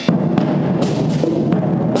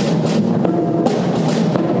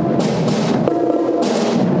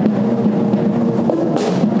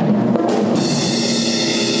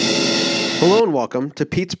and welcome to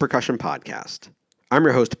Pete's Percussion Podcast. I'm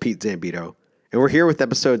your host, Pete Zambito, and we're here with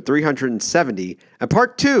episode 370 and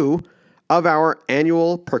part 2 of our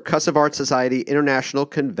annual Percussive Arts Society International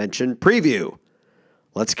Convention preview.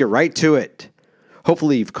 Let's get right to it.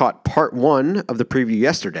 Hopefully you've caught part 1 of the preview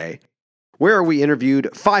yesterday, where we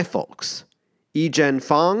interviewed 5 folks: E-Jen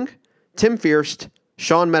Fong, Tim Fierst,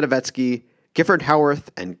 Sean Medovetsky, Gifford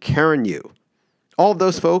Howarth, and Karen Yu. All of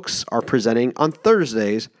those folks are presenting on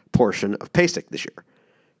Thursday's portion of PASIC this year.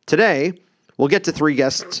 Today, we'll get to 3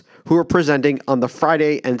 guests who are presenting on the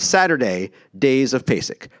Friday and Saturday days of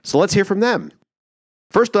PASIC. So let's hear from them.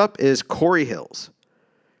 First up is Corey Hills.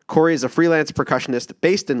 Corey is a freelance percussionist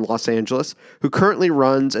based in Los Angeles who currently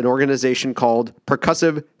runs an organization called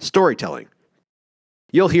Percussive Storytelling.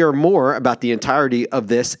 You'll hear more about the entirety of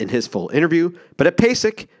this in his full interview, but at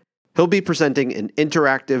PASIC, he'll be presenting an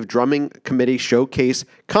interactive drumming committee showcase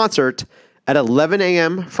concert at 11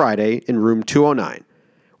 a.m. Friday in room 209,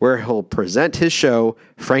 where he'll present his show,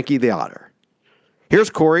 Frankie the Otter. Here's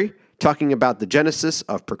Corey talking about the genesis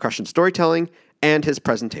of percussion storytelling and his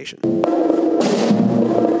presentation.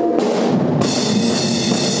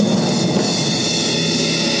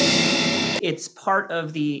 It's part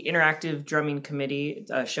of the interactive drumming committee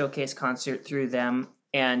showcase concert through them,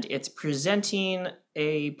 and it's presenting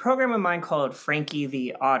a program of mine called Frankie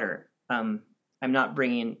the Otter. I'm not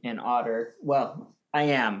bringing an otter. Well, I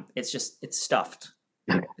am. It's stuffed.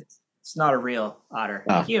 It's not a real otter.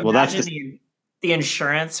 Can you imagine the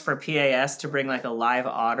insurance for PAS to bring like a live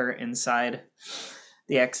otter inside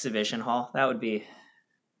the exhibition hall? That would be...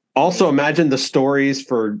 Also, imagine the stories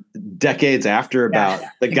for decades after about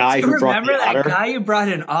the guy who brought the otter. Remember that guy who brought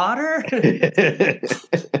an otter?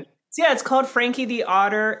 So yeah, it's called Frankie the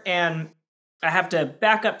Otter, and I have to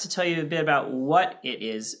back up to tell you a bit about what it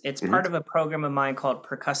is. It's part of a program of mine called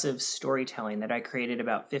Percussive Storytelling that I created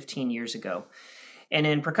about 15 years ago. And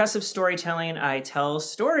in percussive storytelling, I tell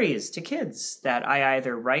stories to kids that I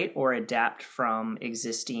either write or adapt from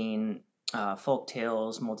existing folk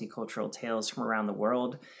tales, multicultural tales from around the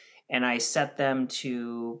world. And I set them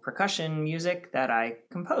to percussion music that I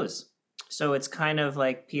compose. So it's kind of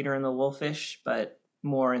like Peter and the Wolfish, but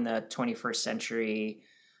more in the 21st century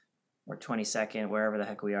or 22nd, wherever the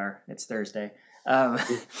heck we are. It's Thursday.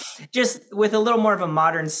 Just with a little more of a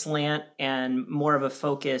modern slant and more of a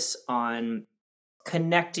focus on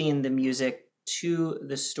connecting the music to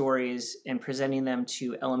the stories and presenting them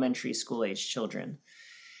to elementary school age children.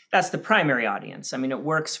 That's the primary audience. I mean, it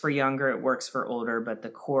works for younger, it works for older, but the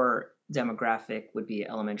core demographic would be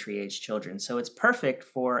elementary age children. So it's perfect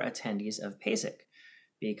for attendees of PASIC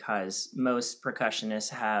because most percussionists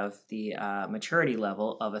have the maturity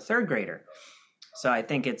level of a 3rd grader. So I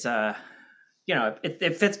think it's,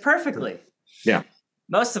 it fits perfectly. Yeah.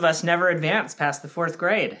 Most of us never advance past the 4th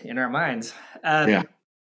grade in our minds.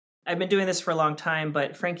 I've been doing this for a long time,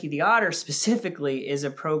 but Frankie the Otter specifically is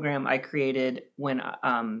a program I created when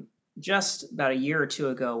just about a year or 2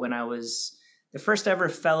 ago when I was the first ever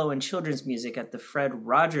fellow in children's music at the Fred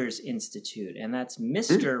Rogers Institute. And that's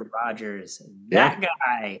Mr. Rogers, that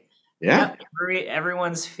guy. Yeah. Yep,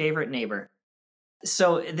 everyone's favorite neighbor.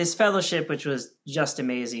 So this fellowship, which was just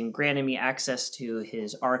amazing, granted me access to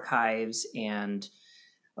his archives, and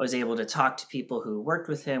I was able to talk to people who worked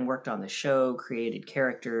with him, worked on the show, created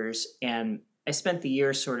characters, and I spent the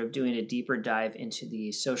year sort of doing a deeper dive into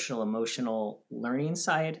the social emotional learning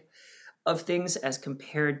side of things as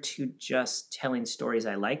compared to just telling stories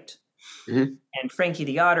I liked. Mm-hmm. And Frankie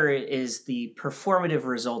the Otter is the performative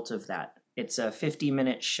result of that. It's a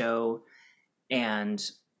 50-minute show, and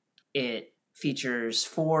it features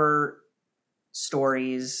 4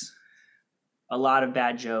 stories, a lot of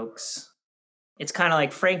bad jokes. It's kind of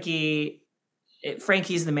like Frankie's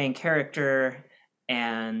the main character,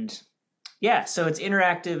 and yeah, so it's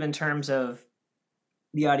interactive in terms of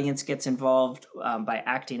the audience gets involved by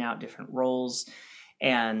acting out different roles,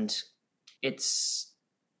 and it's,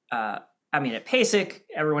 at PASIC,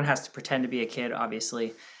 everyone has to pretend to be a kid,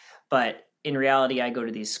 obviously, but in reality, I go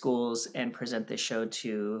to these schools and present this show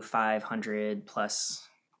to 500 plus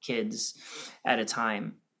kids at a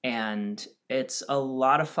time, and it's a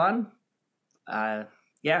lot of fun.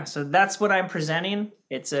 So that's what I'm presenting.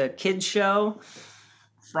 It's a kids show,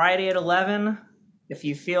 Friday at 11. If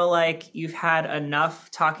you feel like you've had enough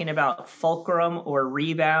talking about fulcrum or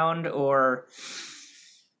rebound or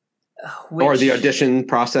the audition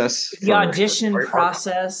process.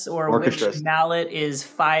 Or which mallet is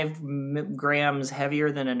 5 grams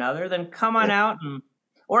heavier than another, then come on out.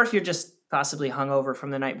 Or if you're just possibly hungover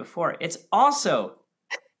from the night before, it's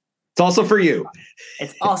also for you.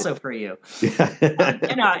 It's also for you.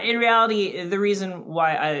 In reality, the reason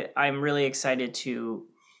why I'm really excited to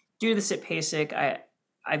do this at PASIC,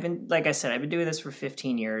 I've been, like I said, I've been doing this for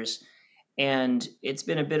 15 years, and it's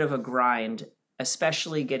been a bit of a grind,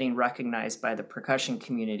 especially getting recognized by the percussion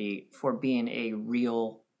community for being a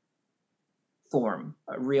real form,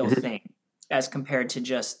 a real thing, as compared to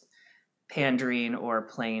just pandering or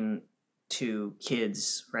playing to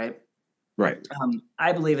kids, right? Right.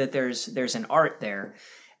 I believe that there's an art there,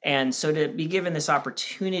 and so to be given this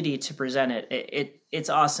opportunity to present it's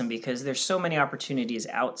awesome because there's so many opportunities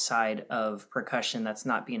outside of percussion that's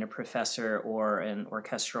not being a professor or an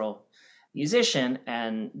orchestral musician,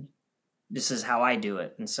 and this is how I do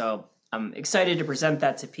it. And so I'm excited to present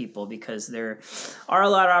that to people because there are a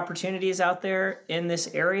lot of opportunities out there in this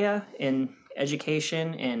area in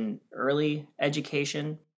education and early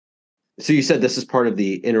education. So you said this is part of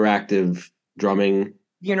the interactive drumming.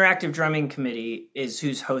 The interactive drumming committee is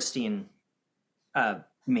who's hosting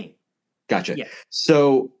me. Gotcha. Yeah.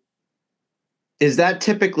 So is that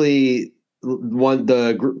typically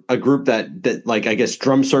a group that like, I guess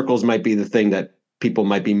drum circles might be the thing that people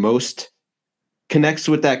might be most connects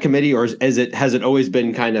with that committee, or has it always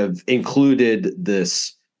been kind of included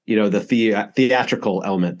this, the theatrical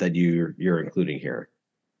element that you're including here?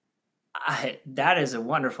 That is a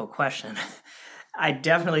wonderful question. I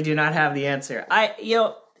definitely do not have the answer.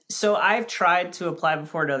 So I've tried to apply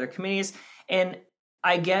before to other committees, and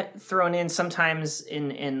I get thrown in sometimes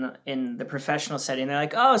in the professional setting. They're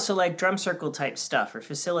like, oh, so like drum circle type stuff or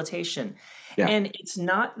facilitation. Yeah. And it's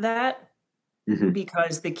not that,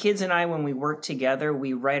 because the kids and I, when we work together,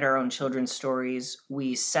 we write our own children's stories.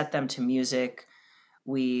 We set them to music.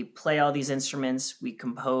 We play all these instruments. We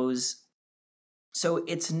compose. So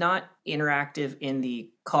it's not interactive in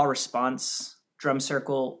the call response drum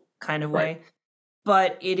circle kind of way,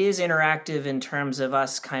 but it is interactive in terms of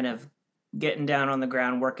us kind of getting down on the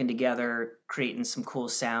ground, working together, creating some cool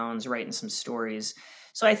sounds, writing some stories.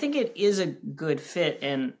 So I think it is a good fit,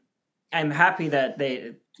 and I'm happy that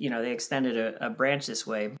they extended a branch this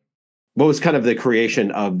way. What was kind of the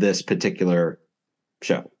creation of this particular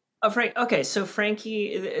show? Oh, Frank. Okay, so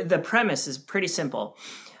Frankie, the premise is pretty simple.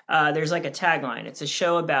 There's like a tagline. It's a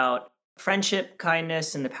show about friendship,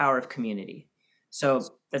 kindness, and the power of community. So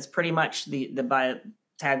that's pretty much the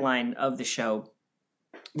tagline of the show.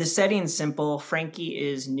 The setting's simple. Frankie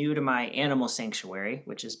is new to my animal sanctuary,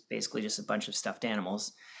 which is basically just a bunch of stuffed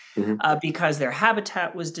animals, because their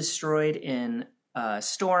habitat was destroyed in a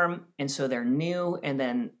storm, and so they're new. And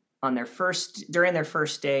then during their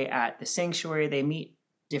first day at the sanctuary, they meet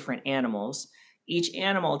different animals, each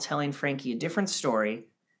animal telling Frankie a different story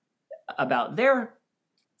about their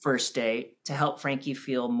first day to help Frankie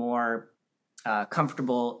feel more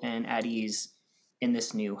comfortable and at ease in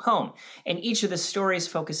this new home. And each of the stories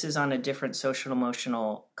focuses on a different social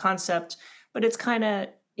emotional concept, but it's kind of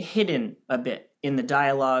hidden a bit in the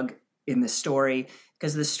dialogue, in the story,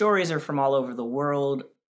 because the stories are from all over the world,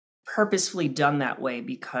 purposefully done that way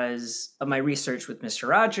because of my research with Mr.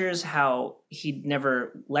 Rogers, how he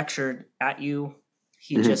never lectured at you.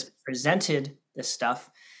 He just presented the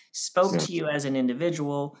stuff, spoke to you as an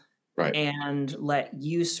individual, and let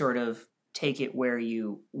you sort of take it where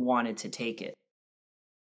you wanted to take it.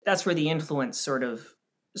 That's where the influence sort of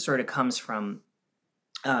comes from.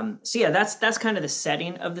 So yeah, that's kind of the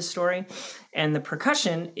setting of the story, and the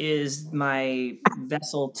percussion is my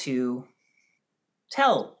vessel to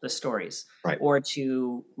tell the stories or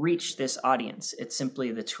to reach this audience. It's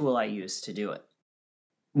simply the tool I use to do it.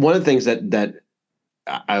 One of the things that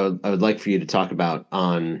I would like for you to talk about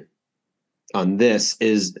on this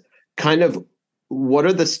is kind of what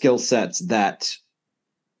are the skill sets that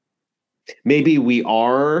maybe we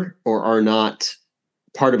are or are not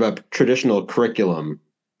part of a traditional curriculum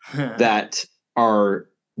that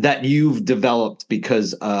you've developed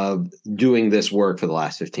because of doing this work for the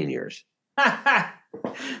last 15 years.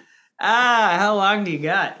 How long do you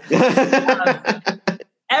got?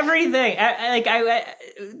 Everything.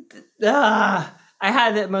 I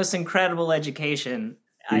had the most incredible education.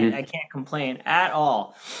 I can't complain at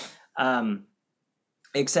all.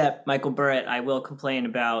 Except Michael Burrett, I will complain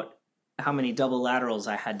about how many double laterals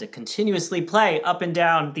I had to continuously play up and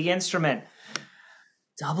down the instrument.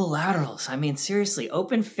 Double laterals. I mean, seriously,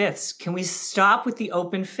 open fifths. Can we stop with the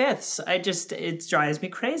open fifths? It drives me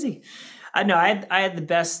crazy. No, I had the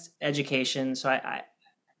best education, so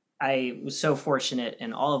I was so fortunate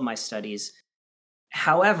in all of my studies.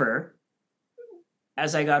 However,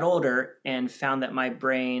 as I got older and found that my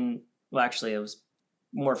brain, well, actually, it was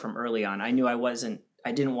more from early on. I knew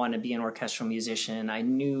I didn't want to be an orchestral musician. I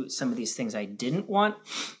knew some of these things I didn't want.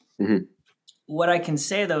 Mm-hmm. What I can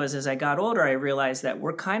say though is as I got older, I realized that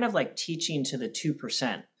we're kind of like teaching to the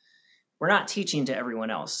 2%. We're not teaching to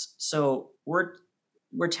everyone else. So we're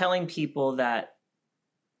telling people that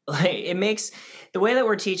like it makes the way that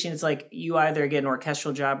we're teaching, it's like you either get an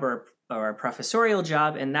orchestral job or a professorial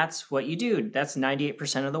job, and that's what you do. That's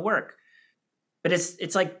 98% of the work. But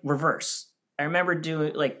it's like reverse. I remember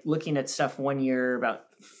doing like looking at stuff one year about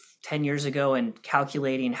 10 years ago and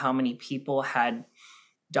calculating how many people had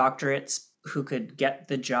doctorates who could get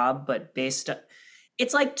the job, but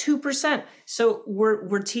it's like 2%. So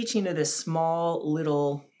we're teaching to this small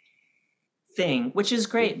little thing, which is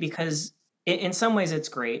great because in some ways it's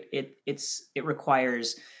great. It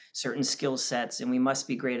requires certain skill sets and we must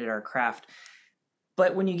be great at our craft.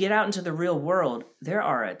 But when you get out into the real world, there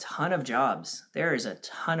are a ton of jobs. There is a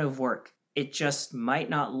ton of work. It just might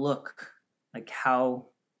not look like how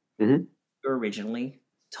Mm-hmm. you were originally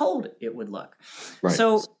told it would look. Right.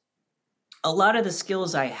 So a lot of the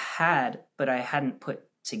skills I had, but I hadn't put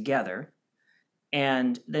together.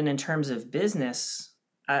 And then in terms of business,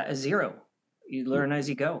 zero. You learn as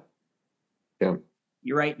you go. Yeah.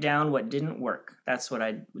 You write down what didn't work. That's what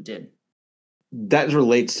I did. That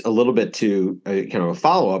relates a little bit to a kind of a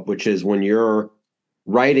follow-up, which is when you're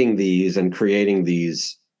writing these and creating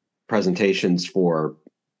these presentations for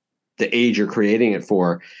the age you're creating it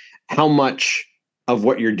for, how much of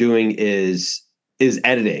what you're doing is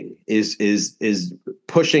editing, is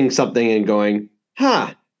pushing something and going,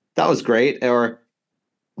 that was great, or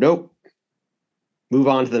nope, move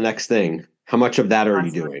on to the next thing. How much of that are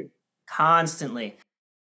you doing? Constantly.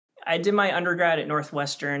 I did my undergrad at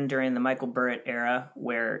Northwestern during the Michael Burritt era,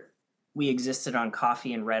 where we existed on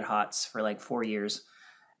coffee and Red Hots for like 4 years.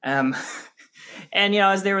 And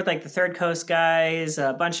I was there with like the Third Coast guys,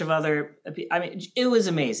 a bunch of other. I mean, it was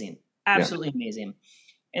amazing, absolutely amazing.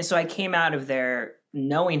 And so I came out of there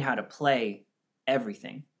knowing how to play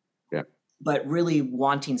everything, but really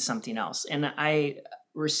wanting something else. And I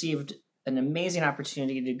received an amazing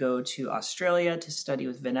opportunity to go to Australia to study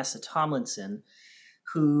with Vanessa Tomlinson,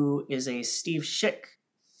 who is a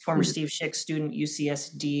former Steve Schick student,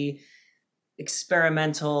 UCSD,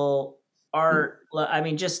 experimental art. I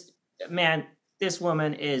mean, this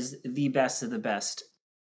woman is the best of the best.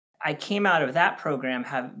 I came out of that program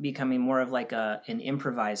becoming more of like an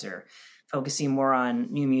improviser, focusing more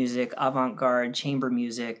on new music, avant-garde, chamber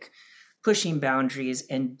music, pushing boundaries,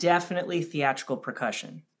 and definitely theatrical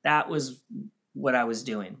percussion. That was what I was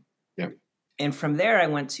doing. Yeah. And from there, I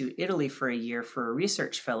went to Italy for a year for a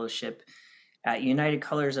research fellowship at United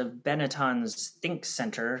Colors of Benetton's Think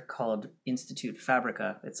Center called Institute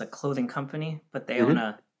Fabrica. It's a clothing company, but they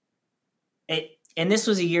own and this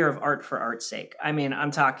was a year of art for art's sake. I mean,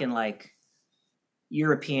 I'm talking like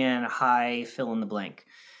European high fill in the blank.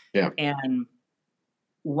 Yeah. And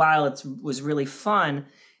while it was really fun,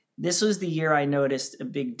 this was the year I noticed a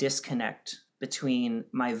big disconnect between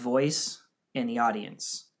my voice and the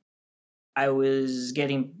audience. I was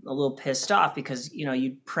getting a little pissed off because,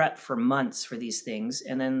 you'd prep for months for these things.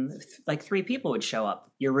 And then like 3 people would show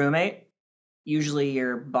up. Your roommate, usually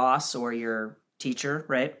your boss or your teacher,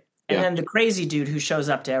 right? And then the crazy dude who shows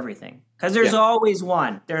up to everything. Because there's always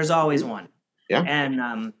one. There's always one. Yeah. And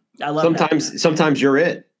I love that. Sometimes you're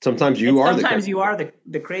it. Sometimes you are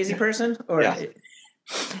the crazy person. Or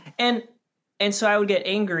and so I would get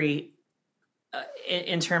angry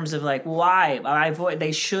in terms of like, why?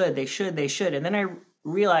 They should. And then I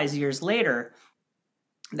realized years later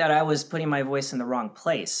that I was putting my voice in the wrong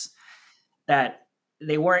place, that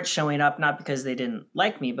they weren't showing up, not because they didn't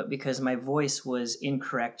like me, but because my voice was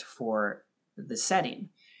incorrect for the setting.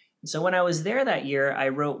 And so when I was there that year, I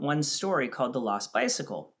wrote one story called The Lost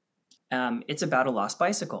Bicycle. It's about a lost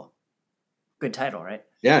bicycle. Good title, right?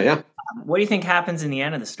 Yeah. What do you think happens in the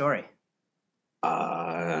end of the story?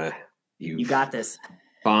 You got this.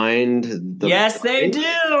 Find the Yes, they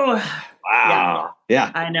do. Wow.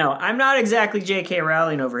 Yeah. I know. I'm not exactly J.K.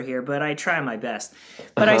 Rowling over here, but I try my best.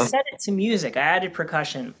 But I set it to music. I added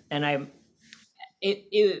percussion, and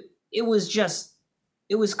it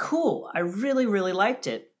was cool. I really, really liked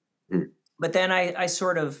it. But then I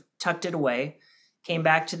sort of tucked it away, came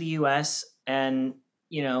back to the U.S., and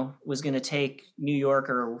was going to take New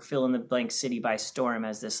York or fill in the blank city by storm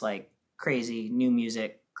as this like crazy new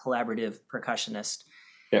music collaborative percussionist.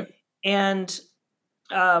 Yeah. And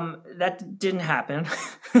that didn't happen.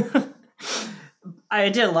 I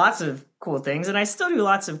did lots of cool things, and I still do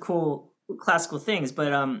lots of cool classical things.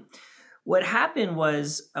 But what happened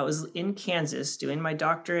was I was in Kansas doing my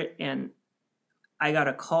doctorate, and I got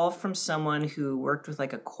a call from someone who worked with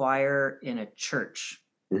like a choir in a church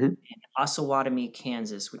in Osawatomie,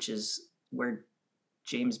 Kansas, which is where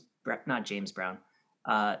James not James Brown,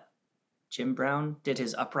 Jim Brown did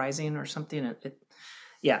his Uprising or something.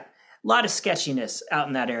 Yeah, a lot of sketchiness out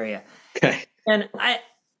in that area. Okay. And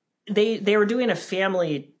they were doing a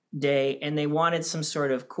family day, and they wanted some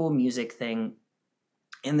sort of cool music thing.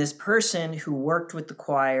 And this person who worked with the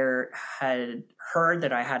choir had heard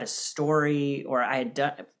that I had a story, or I had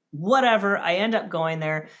done whatever. I end up going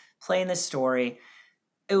there, playing this story.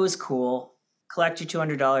 It was cool. Collect your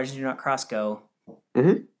 $200, do not cross go.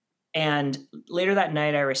 Mm-hmm. And later that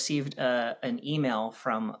night, I received an email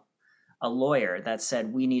from a lawyer that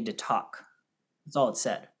said, "We need to talk." That's all it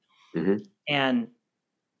said. Mm-hmm. And,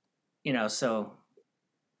 so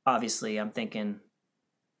obviously I'm thinking,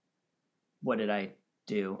 what did I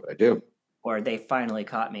do? I do. Or they finally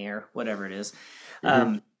caught me, or whatever it is.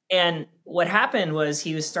 Mm-hmm. And what happened was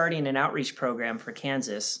he was starting an outreach program for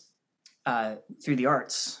Kansas through the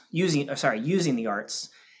arts, using the arts.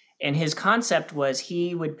 And his concept was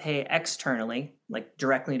he would pay externally, like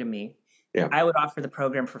directly to me. Yeah. I would offer the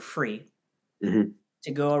program for free Mm-hmm.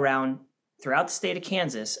 to go around throughout the state of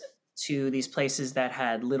Kansas to these places that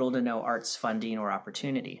had little to no arts funding or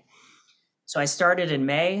opportunity. So I started in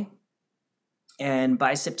May, and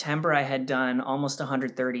by September I had done almost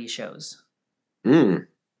 130 shows. Wow.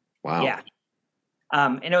 Yeah.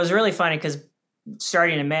 And it was really funny because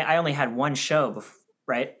starting in May, I only had one show before,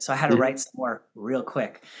 right? So I had to write some more real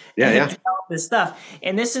quick. Yeah. To all this stuff.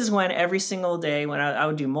 And this is when every single day, when I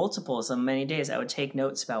would do multiples on many days, I would take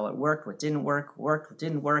notes about what worked, what didn't work, what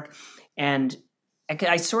didn't work. And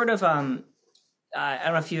I sort of, I don't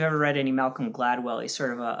know if you've ever read any Malcolm Gladwell. He's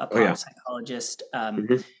sort of a pop psychologist,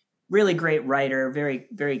 really great writer, very,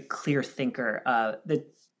 very clear thinker. The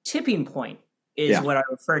tipping point is what I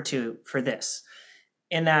refer to for this,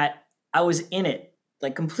 in that I was in it,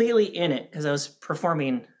 like completely in it, because I was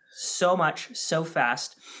performing so much, so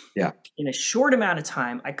fast. Yeah. In a short amount of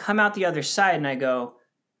time, I come out the other side and I go,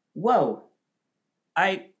 whoa,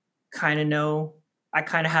 I kind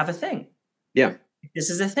of have a thing. Yeah. This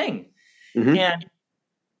is a thing. Mm-hmm. And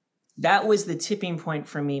that was the tipping point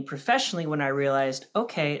for me professionally when I realized,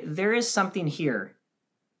 okay, there is something here.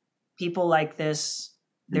 People like this.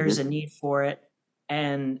 There's a need for it.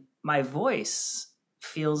 And my voice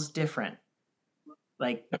feels different.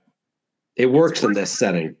 Like it works in this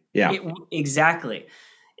setting. Yeah. Exactly.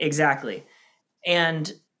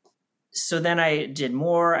 And so then I did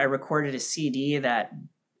more. I recorded a CD that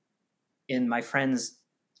in my friend's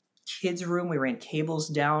kids' room, we ran cables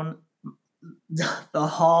down the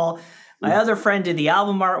hall. My other friend did the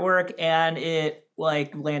album artwork, and it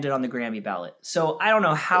landed on the Grammy ballot. So I don't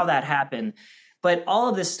know how that happened, but all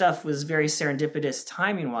of this stuff was very serendipitous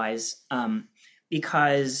timing wise,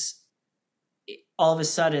 because all of a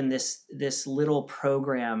sudden this little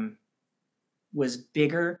program was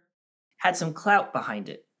bigger, had some clout behind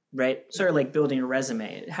it, right? Sort of like building a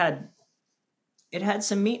resume. It had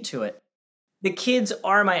some meat to it. The kids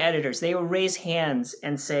are my editors. They will raise hands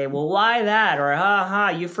and say, well, why that?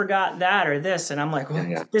 Or, you forgot that or this. And I'm like,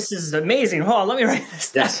 This is amazing. Hold on, let me write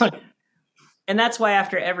this down. And that's why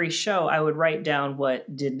after every show, I would write down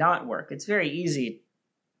what did not work. It's very easy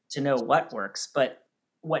to know what works, but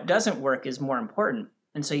what doesn't work is more important.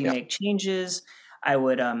 And so you make changes. I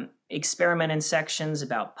would experiment in sections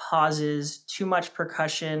about pauses, too much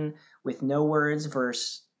percussion with no words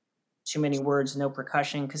versus too many words, no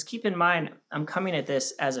percussion. Because keep in mind, I'm coming at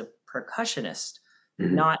this as a percussionist,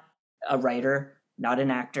 not a writer, not an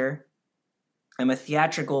actor. I'm a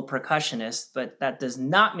theatrical percussionist, but that does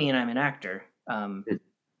not mean I'm an actor.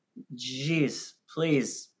 Geez,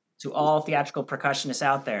 please, to all theatrical percussionists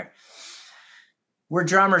out there, we're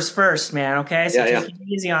drummers first, man. Okay, so take it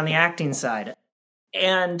easy on the acting side.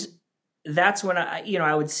 And that's when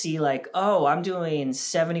I would see like, oh, I'm doing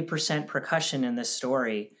 70% percussion in this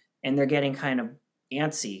story, and they're getting kind of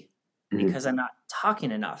antsy because I'm not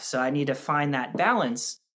talking enough. So I need to find that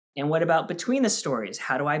balance. And what about between the stories?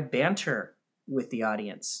 How do I banter with the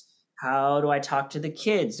audience? How do I talk to the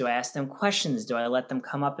kids? Do I ask them questions? Do I let them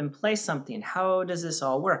come up and play something? How does this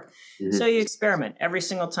all work? So you experiment. Every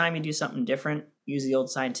single time you do something different, use the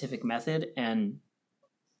old scientific method. And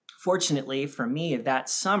fortunately for me, that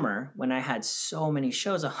summer, when I had so many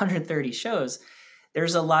shows, 130 shows,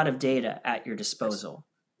 there's a lot of data at your disposal.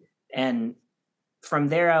 And from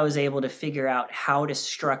there, I was able to figure out how to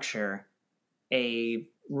structure a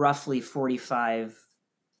roughly 45,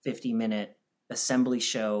 50-minute assembly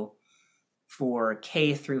show for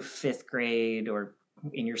K through 5th grade, or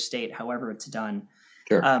in your state, however it's done.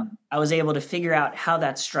 Sure. I was able to figure out how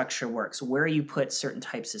that structure works, where you put certain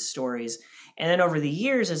types of stories. And then over the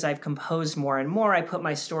years, as I've composed more and more, I put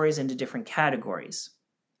my stories into different categories.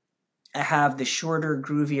 I have the shorter,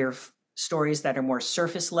 groovier stories that are more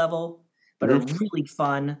surface level, but are Mm-hmm. really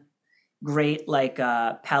fun. Great, like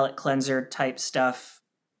palate cleanser type stuff.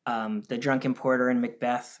 The Drunken Porter and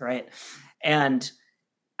Macbeth, right? And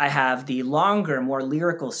I have the longer, more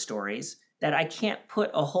lyrical stories that I can't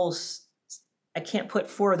put I can't put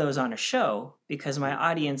 4 of those on a show because my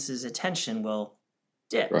audience's attention will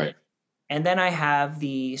dip. Right. And then I have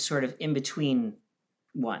the sort of in between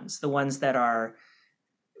ones, the ones that are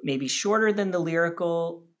maybe shorter than the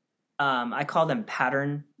lyrical. I call them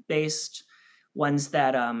pattern based ones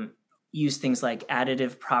that use things like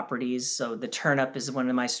additive properties. So the turnip is one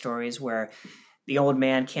of my stories where the old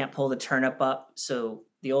man can't pull the turnip up. So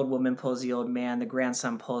the old woman pulls the old man, the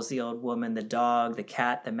grandson pulls the old woman, the dog, the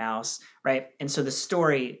cat, the mouse, right? And so the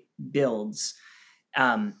story builds.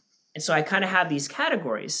 And so I kind of have these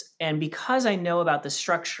categories. And because I know about the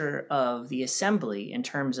structure of the assembly in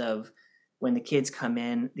terms of when the kids come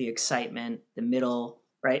in, the excitement, the middle,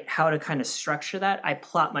 right? How to kind of structure that, I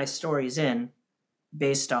plot my stories in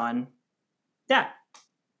based on that.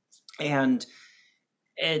 And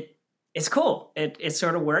it's cool. It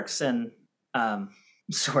sort of works, and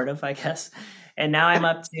sort of, I guess. And now I'm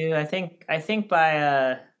up to I think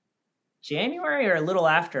by January or a little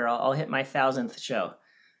after, I'll hit my 1,000th show.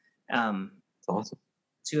 That's awesome.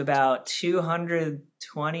 To about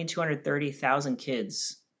 230,000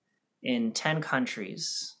 kids in 10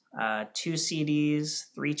 countries, 2 CDs,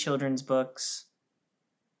 3 children's books,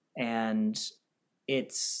 and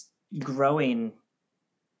it's growing.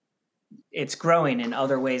 It's growing in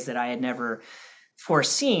other ways that I had never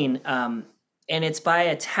foreseen. And it's by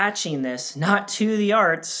attaching this not to the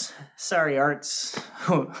arts, sorry, arts,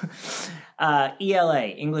 ELA,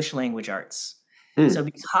 English Language Arts. So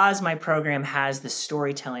because my program has the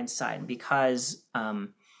storytelling side, because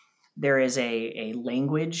there is a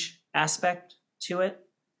language aspect to it,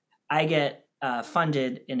 I get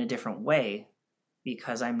funded in a different way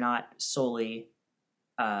because I'm not solely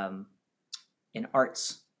an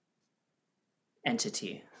arts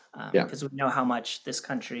entity. Because we know how much this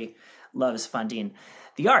country loves funding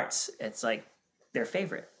the arts. It's like their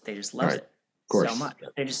favorite. They just love it so much.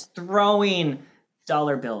 They're just throwing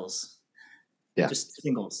dollar bills. Yeah. Just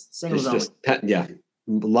singles only. Just, yeah. A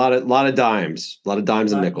lot of dimes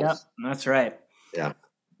and nickels. Yep, that's right. Yeah.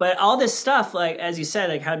 But all this stuff, like, as you said,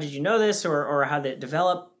 like, how did you know this or how did it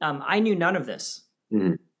develop? I knew none of this.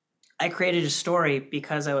 Mm-hmm. I created a story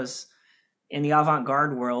because I was in the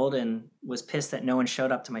avant-garde world and was pissed that no one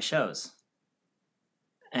showed up to my shows.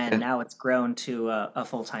 And now it's grown to a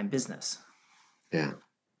full-time business. Yeah.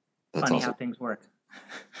 That's Funny awesome. how things work.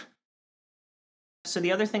 So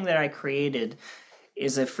the other thing that I created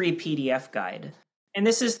is a free PDF guide. And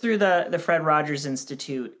this is through the Fred Rogers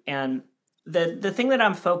Institute. And the thing that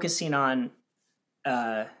I'm focusing on,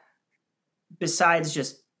 besides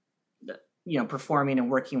just performing and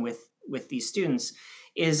working with these students,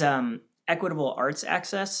 is equitable arts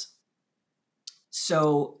access.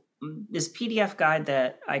 So this PDF guide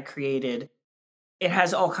that I created, it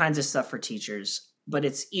has all kinds of stuff for teachers, but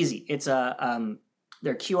it's easy. It's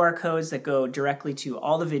there are QR codes that go directly to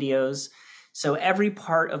all the videos. So every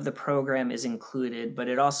part of the program is included, but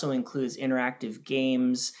it also includes interactive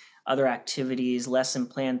games, other activities, lesson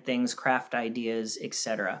plan things, craft ideas,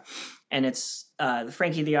 etc. And it's the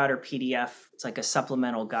Frankie the Otter PDF. It's like a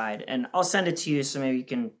supplemental guide. And I'll send it to you so maybe you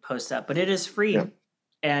can post that. But it is free,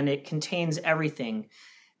 and it contains everything.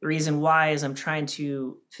 The reason why is I'm trying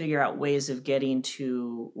to figure out ways of getting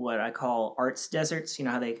to what I call arts deserts. You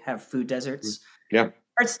know how they have food deserts? Yeah.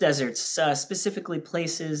 Arts deserts, specifically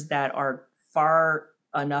places that are far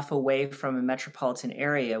enough away from a metropolitan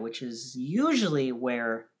area, which is usually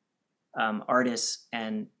where artists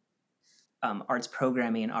and arts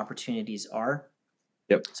programming and opportunities are.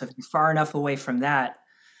 Yep. So if you're far enough away from that,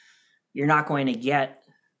 you're not going to get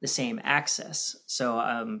the same access.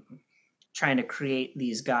 So trying to create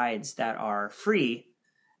these guides that are free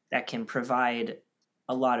that can provide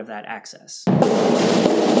a lot of that access.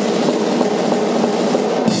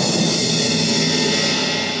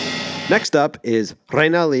 Next up is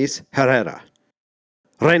Reina Liz Herrera.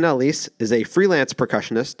 Reina Liz is a freelance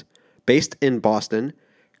percussionist based in Boston,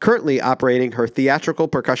 currently operating her theatrical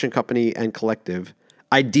percussion company and collective,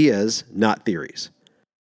 Ideas, Not Theories.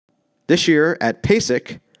 This year at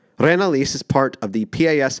PASIC, Reina Liz is part of the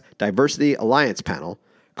PAS Diversity Alliance panel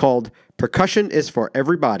called Percussion is for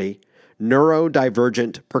Everybody,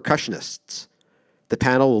 Neurodivergent Percussionists. The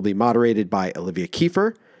panel will be moderated by Olivia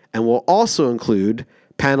Kiefer and will also include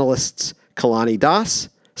panelists Kalani Das,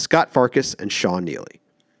 Scott Farkas, and Sean Neely.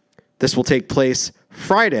 This will take place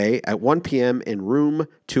Friday at 1 p.m. in room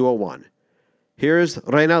 201. Here is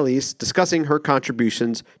Reina Liz discussing her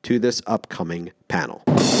contributions to this upcoming panel.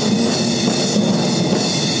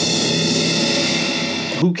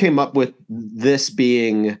 Who came up with this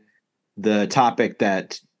being the topic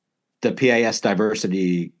that the PAS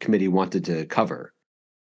Diversity Committee wanted to cover?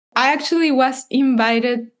 I actually was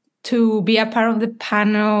invited to be a part of the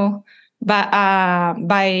panel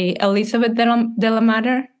by Elizabeth de la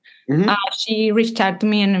Mater. Mm-hmm. She reached out to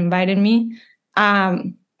me and invited me.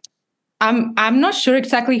 I'm not sure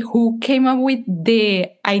exactly who came up with the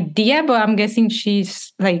idea, but I'm guessing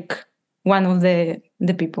she's like one of the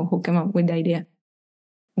people who came up with the idea.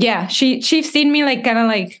 Yeah, she's seen me like kind of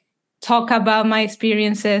like talk about my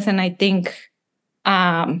experiences, and I think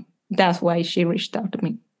that's why she reached out to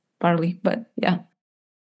me partly. But yeah,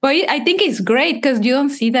 but I think it's great because you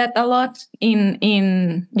don't see that a lot in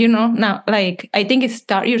now. Like I think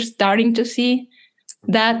you're starting to see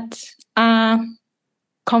that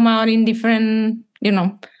come out in different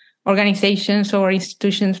organizations or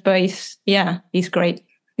institutions. But it's great.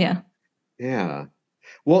 Yeah.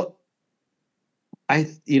 Well,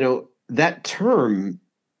 that term,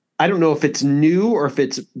 I don't know if it's new or if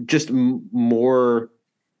it's just more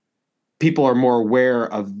people are more aware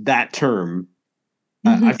of that term.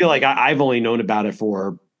 Mm-hmm. I feel like I've only known about it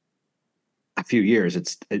for a few years.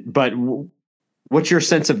 But what's your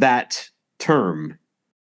sense of that term?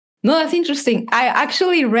 No, that's interesting. I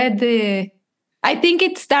actually read I think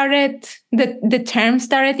it started, the term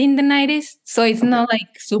started in the 90s. So it's not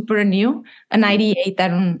like super new. 98,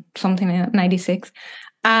 something like 96.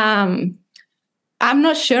 I'm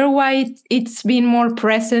not sure why it's been more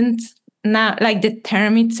present now, like the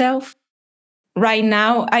term itself. Right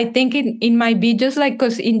now, I think it might be just like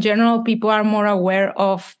because in general, people are more aware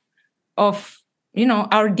of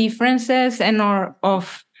our differences and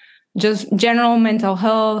of just general mental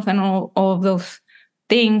health and all of those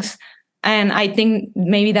things. And I think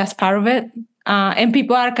maybe that's part of it. And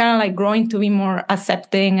people are kind of like growing to be more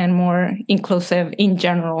accepting and more inclusive in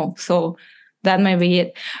general. So that might be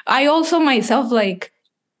it. I also myself like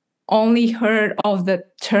only heard of the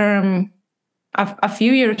term a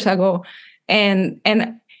few years ago. And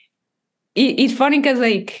it's funny because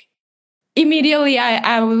like immediately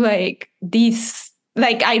I was like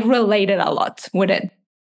I related a lot with it.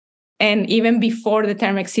 And even before the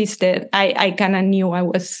term existed, I kind of knew I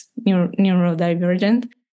was neurodivergent.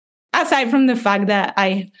 Aside from the fact that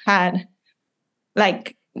I had,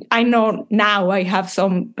 like, I know now I have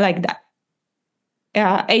some like that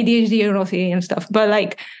ADHD and OCD and stuff, but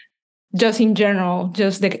like just in general,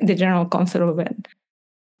 just the general concept of it.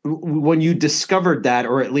 When you discovered that,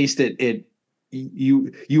 or at least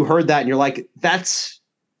you heard that and you're like,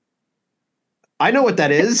 I know what that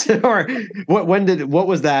is. Or what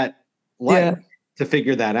was that like to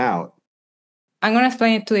figure that out? I'm going to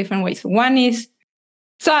explain it two different ways. One is,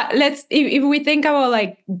 so if we think about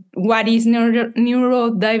like what is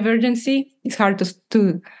neurodivergency, it's hard to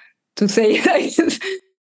say.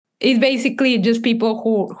 It's basically just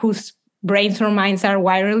people whose brains or minds are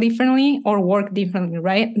wired differently or work differently,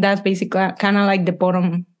 right? That's basically kind of like the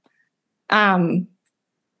bottom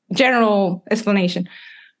general explanation.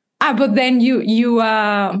 But then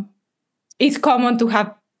it's common to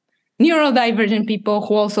have neurodivergent people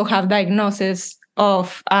who also have diagnosis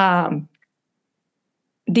of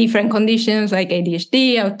different conditions like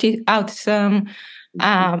ADHD, autism,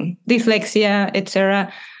 dyslexia,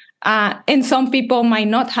 etc. And some people might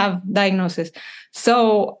not have diagnosis.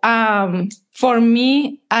 So for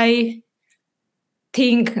me, I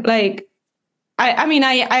think like,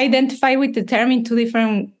 I identify with the term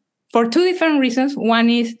for two different reasons. One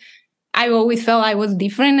is I always felt I was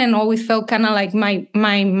different and always felt kind of like my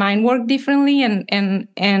mind worked differently and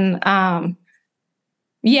I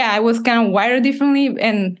was kind of wired differently,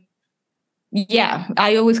 and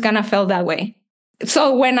I always kind of felt that way.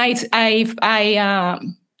 So when I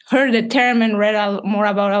heard the term and read more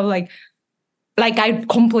about it, I was like I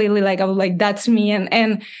completely I was like, that's me,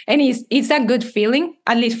 and it's a good feeling,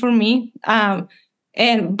 at least for me. But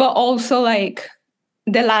also like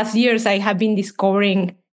the last years I have been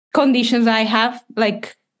discovering conditions I have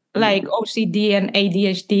like OCD and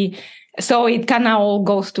ADHD. So it kind of all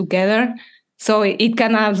goes together. So it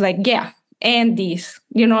kind of like, and these,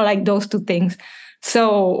 like those two things.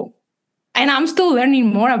 So, and I'm still learning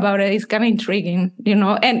more about it. It's kind of intriguing,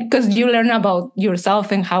 and because you learn about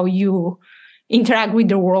yourself and how you interact with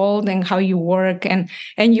the world and how you work, and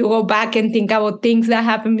you go back and think about things that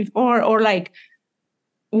happened before, or like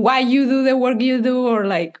why you do the work you do, or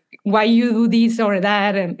like why you do this or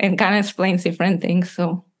that, and kind of explains different things.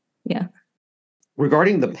 So, yeah.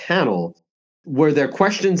 Regarding the panel, were there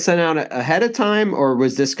questions sent out ahead of time, or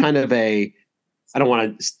was this kind of a I don't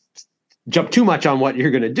want to jump too much on what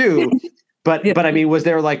you're going to do, but I mean, was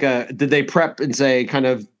there like did they prep and say kind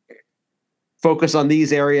of focus on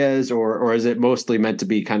these areas, or is it mostly meant to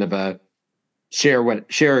be kind of a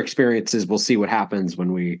share experiences? We'll see what happens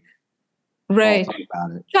when we right all talk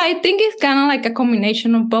about it. So I think it's kind of like a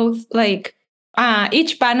combination of both. Like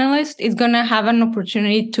each panelist is going to have an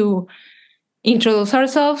opportunity to introduce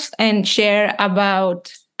ourselves and share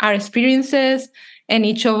about our experiences. And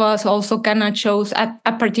each of us also kind of chose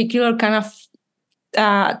a particular kind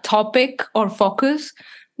of topic or focus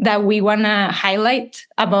that we want to highlight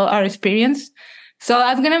about our experience. So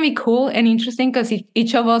that's going to be cool and interesting because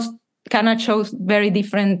each of us kind of chose very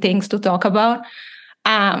different things to talk about.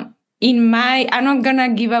 I'm not going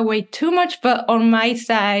to give away too much, but on my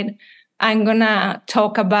side, I'm going to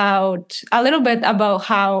talk about a little bit about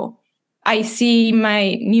how I see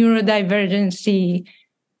my neurodivergency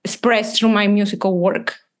expressed through my musical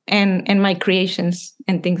work and my creations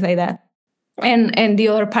and things like that. And the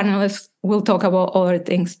other panelists will talk about other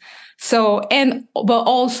things. So, but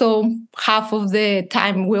also half of the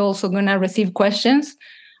time, we're also going to receive questions,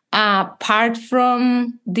 part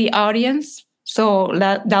from the audience. So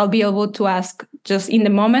they'll be able to ask just in the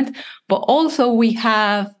moment. But also we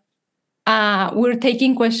have, we're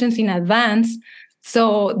taking questions in advance.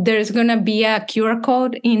 So there's going to be a QR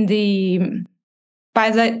code in the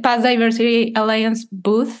Past Diversity Alliance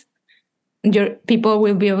booth. People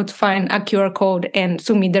will be able to find a QR code and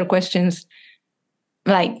submit their questions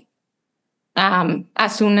like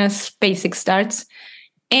as soon as PASIC starts.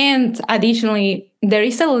 And additionally, there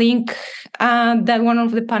is a link that one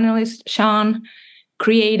of the panelists, Sean,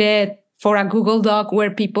 created for a Google Doc where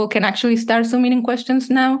people can actually start submitting questions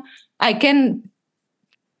now. I can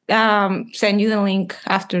send you the link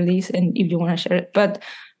after this, and if you want to share it. But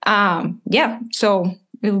yeah, so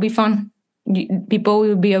it'll be fun. People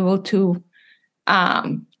will be able to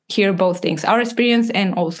hear both things, our experience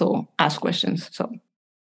and also ask questions. So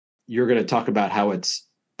you're going to talk about how it's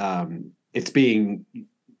being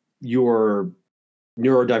your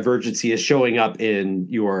neurodivergency is showing up in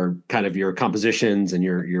your kind of your compositions and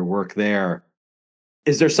your work there.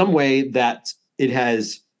 Is there some way that it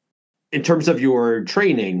has, in terms of your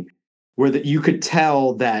training, where that you could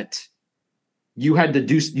tell that you had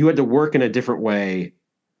to work in a different way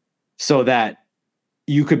so that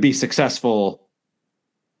you could be successful,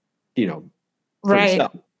 for right.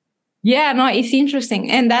 yourself? Yeah, no, it's interesting.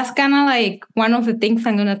 And that's kind of like one of the things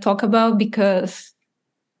I'm going to talk about, because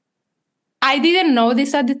I didn't know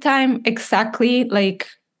this at the time exactly like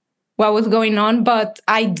what was going on, but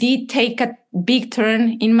I did take a big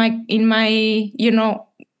turn in my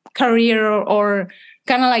career or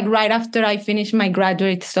kind of like right after I finished my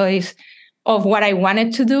graduate studies of what I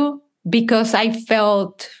wanted to do, because I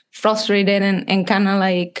felt frustrated and kind of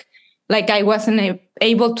like I wasn't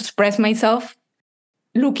able to express myself.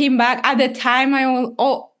 Looking back at the time,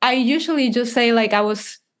 I usually just say like I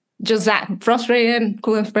was just that frustrated,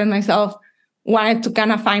 couldn't express myself, wanted to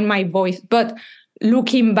kind of find my voice. But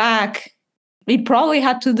looking back, it probably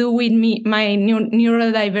had to do with my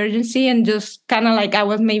neurodivergency, and just kind of like I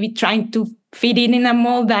was maybe trying to fit in a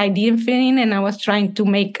mold that I didn't fit in, and I was trying to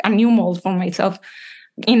make a new mold for myself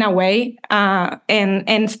in a way, and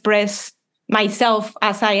express myself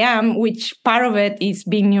as I am, which part of it is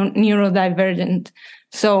being neurodivergent.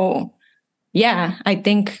 So, yeah, I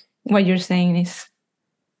think what you're saying is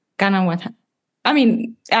kind of what. I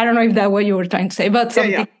mean, I don't know if that's what you were trying to say, but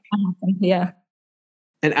something happened. Yeah.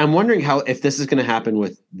 And I'm wondering if this is going to happen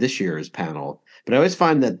with this year's panel. But I always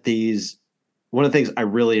find that one of the things I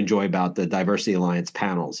really enjoy about the Diversity Alliance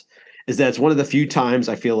panels is that it's one of the few times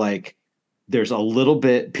I feel like there's a little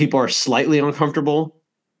bit, people are slightly uncomfortable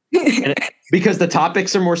because the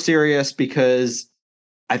topics are more serious, because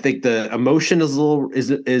I think the emotion is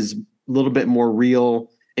a little bit more real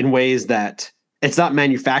in ways that it's not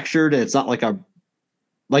manufactured, and it's not like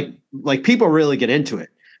people really get into it,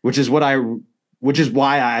 which is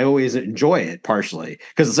why I always enjoy it, partially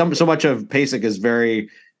because so much of PASIC is very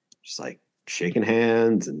just like shaking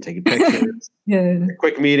hands and taking pictures,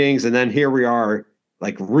 quick meetings, and then here we are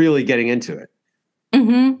like really getting into it.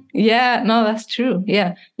 Mm-hmm. Yeah, no, that's true.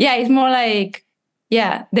 Yeah, it's more like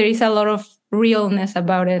there is a lot of realness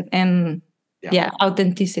about it, and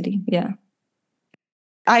authenticity. Yeah,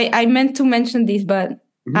 I meant to mention this, but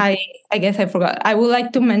I guess I forgot. I would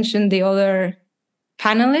like to mention the other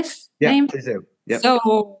panelists' name. Please do. Yep.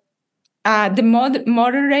 So the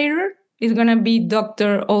moderator is going to be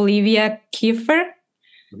Dr. Olivia Kiefer.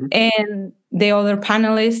 Mm-hmm. And the other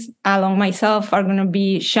panelists, along myself, are going to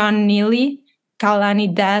be Sean Neely,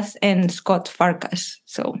 Kalani Das, and Scott Farkas.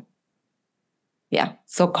 So,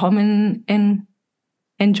 so come and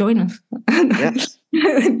and join us. Yes.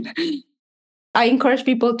 I encourage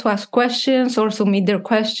people to ask questions or submit their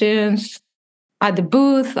questions at the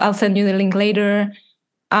booth. I'll send you the link later.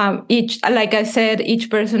 Like I said, each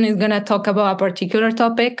person is going to talk about a particular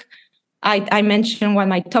topic. I mentioned what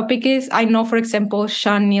my topic is. I know, for example,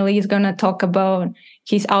 Sean Neely is going to talk about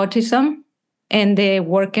his autism and the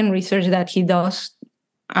work and research that he does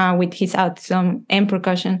with his autism and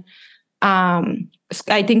percussion.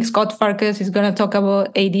 I think Scott Farkas is going to talk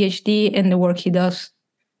about ADHD and the work he does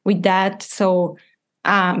with that. So,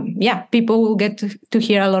 people will get to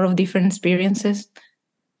hear a lot of different experiences.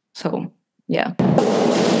 So, yeah.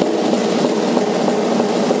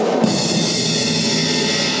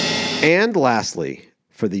 And lastly,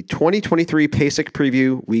 for the 2023 PASIC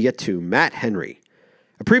preview, we get to Matt Henry,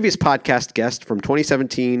 a previous podcast guest from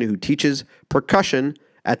 2017 who teaches percussion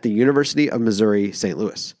at the University of Missouri, St.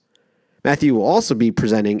 Louis. Matthew will also be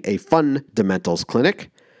presenting a fundamentals clinic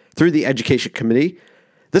through the Education Committee,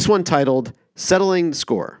 this one titled Settling the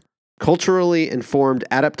Score, Culturally Informed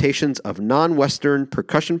Adaptations of Non-Western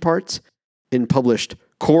Percussion Parts in Published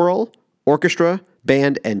Choral, Orchestra,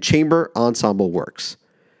 Band, and Chamber Ensemble Works.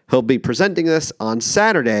 He'll be presenting this on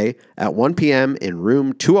Saturday at 1 p.m. in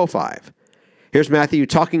room 205. Here's Matthew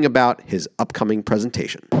talking about his upcoming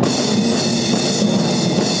presentation.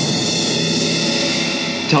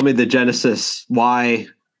 Tell me the genesis. Why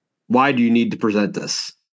do you need to present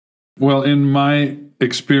this? Well, in my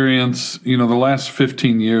experience, the last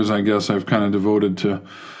 15 years, I guess, I've kind of devoted to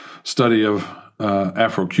study of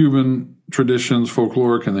Afro-Cuban traditions,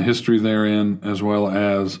 folkloric, and the history therein, as well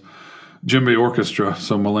as djembe orchestra,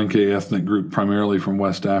 so Malinke ethnic group primarily from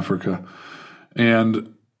West Africa.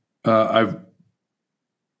 And I've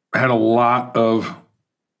had a lot of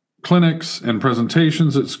clinics and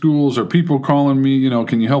presentations at schools, or people calling me,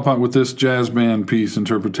 can you help out with this jazz band piece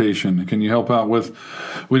interpretation? Can you help out with,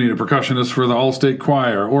 we need a percussionist for the all-state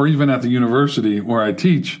choir, or even at the university where I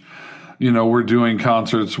teach, we're doing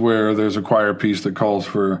concerts where there's a choir piece that calls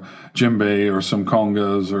for djembe or some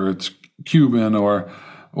congas, or it's Cuban or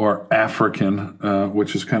African,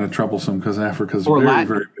 which is kind of troublesome because Africa's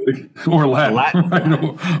very big. Or Latin.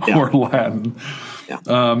 Right? Yeah. Or Latin. Yeah.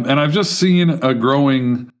 And I've just seen a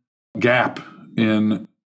growing gap in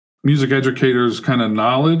music educators' kind of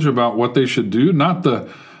knowledge about what they should do, not the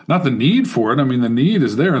need for it. I mean, the need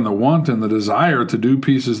is there, and the want and the desire to do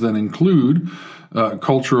pieces that include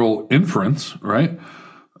cultural inference, right?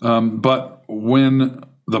 But when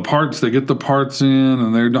they get the parts in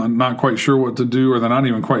and they're not quite sure what to do, or they're not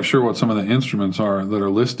even quite sure what some of the instruments are that are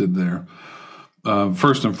listed there,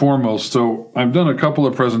 first and foremost. So I've done a couple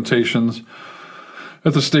of presentations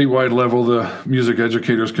at the statewide level, the Music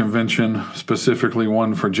Educators Convention, specifically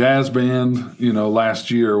one for jazz band, last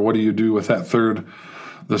year. What do you do with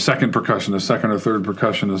the second or third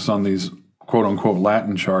percussionist on these quote unquote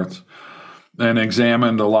Latin charts? And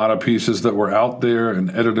examined a lot of pieces that were out there and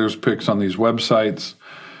editors' picks on these websites,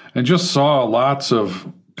 and just saw lots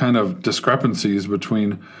of kind of discrepancies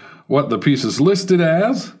between what the piece is listed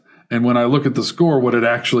as and when I look at the score, what it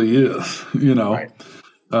actually is, Right.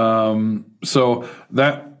 So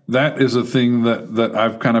that is a thing that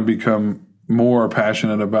I've kind of become more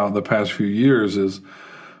passionate about the past few years is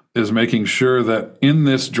making sure that in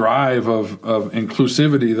this drive of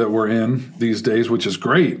inclusivity that we're in these days, which is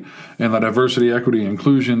great, and the diversity, equity,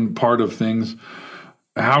 inclusion part of things,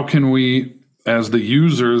 how can we, as the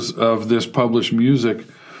users of this published music,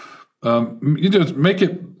 you just make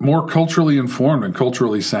it more culturally informed and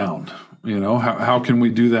culturally sound? How can we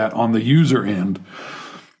do that on the user end?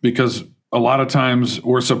 Because a lot of times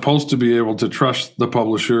we're supposed to be able to trust the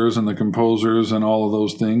publishers and the composers and all of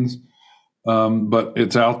those things. But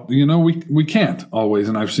it's out, we can't always.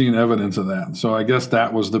 And I've seen evidence of that. So I guess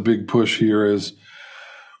that was the big push here is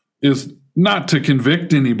not to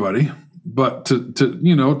convict anybody, but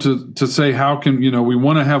to say, how can, we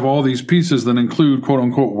want to have all these pieces that include quote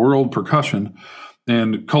unquote world percussion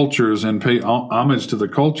and cultures and pay homage to the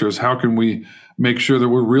cultures. How can we make sure that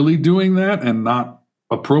we're really doing that and not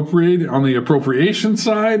appropriate on the appropriation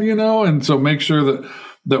side, and so make sure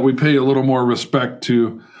that we pay a little more respect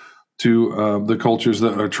to the cultures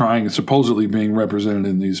that are supposedly being represented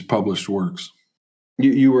in these published works.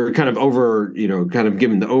 You were kind of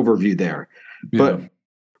given the overview there, but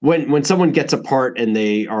when someone gets a part and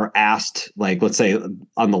they are asked, like, let's say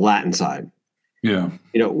on the Latin side,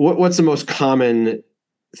 what's the most common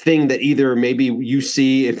thing that either maybe you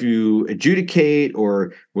see if you adjudicate,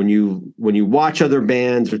 or when you watch other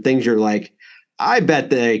bands, or things you're like, I bet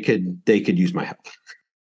they could use my help?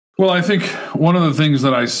 Well, I think one of the things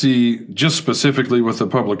that I see just specifically with the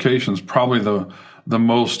publications, probably the the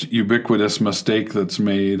most ubiquitous mistake that's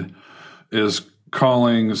made is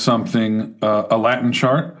calling something a Latin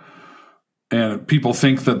chart. And people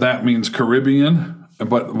think that means Caribbean.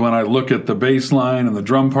 But when I look at the bass line and the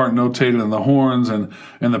drum part notated and the horns and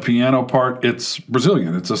the piano part, it's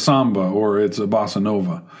Brazilian. It's a samba or it's a bossa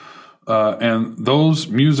nova. And those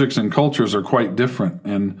musics and cultures are quite different.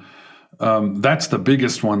 And that's the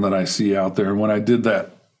biggest one that I see out there. And when I did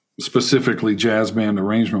that specifically jazz band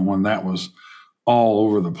arrangement one, that was all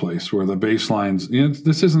over the place, where the bass lines,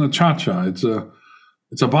 this isn't a cha-cha, it's a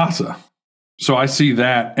bossa. So I see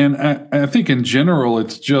that. And I think in general,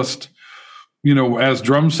 it's just, as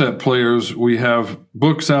drum set players, we have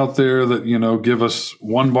books out there that, give us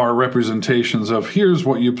 1-bar representations of here's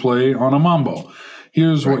what you play on a mambo.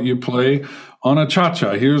 Here's what you play on a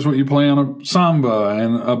cha-cha. Here's what you play on a samba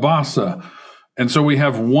and a bossa. And so we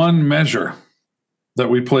have one measure that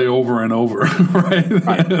we play over and over, right?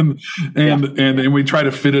 And we try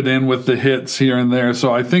to fit it in with the hits here and there.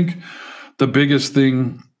 So I think the biggest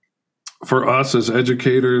thing for us as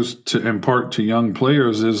educators to impart to young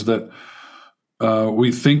players is that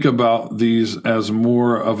we think about these as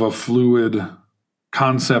more of a fluid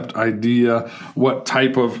concept idea. What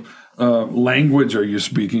type of language are you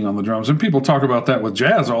speaking on the drums? And people talk about that with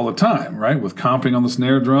jazz all the time, right? With comping on the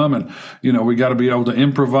snare drum. And, we got to be able to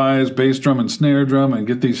improvise bass drum and snare drum and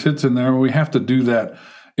get these hits in there. And we have to do that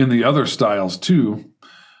in the other styles too.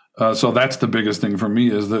 So that's the biggest thing for me,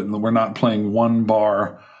 is that we're not playing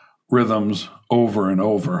 1-bar rhythms over and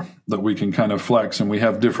over, that we can kind of flex, and we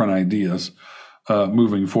have different ideas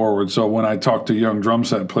moving forward. So when I talk to young drum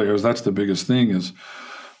set players, that's the biggest thing is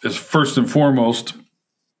first and foremost,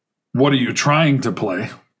 what are you trying to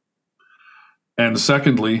play? And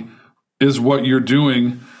secondly, is what you're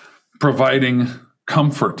doing providing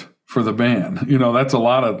comfort for the band? That's a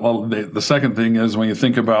lot of, the second thing is when you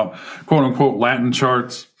think about quote unquote Latin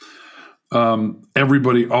charts,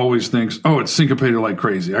 everybody always thinks, oh, it's syncopated like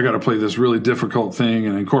crazy. I got to play this really difficult thing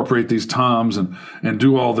and incorporate these toms and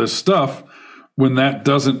do all this stuff, when that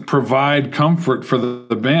doesn't provide comfort for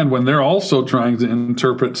the band, when they're also trying to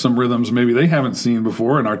interpret some rhythms maybe they haven't seen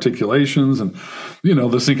before, and articulations and,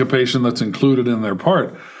 the syncopation that's included in their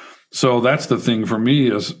part. So that's the thing for me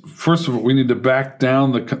is, first of all, we need to back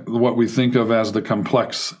down what we think of as the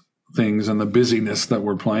complex things and the busyness that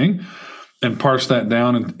we're playing, and parse that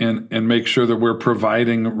down and make sure that we're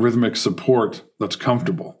providing rhythmic support that's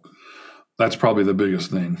comfortable. That's probably the biggest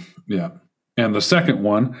thing. Yeah. And the second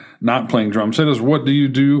one, not playing drum set, is what do you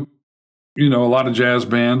do? A lot of jazz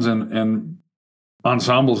bands and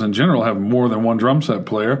ensembles in general have more than one drum set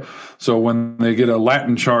player. So when they get a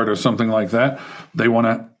Latin chart or something like that, they want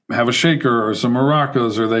to have a shaker or some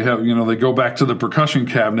maracas, or they have, they go back to the percussion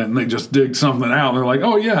cabinet and they just dig something out. They're like,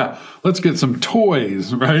 oh yeah, let's get some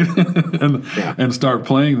toys, right? and start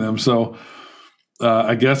playing them. So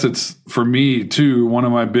I guess it's, for me too, one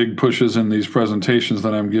of my big pushes in these presentations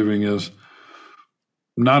that I'm giving is,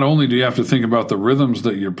 not only do you have to think about the rhythms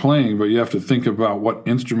that you're playing, but you have to think about what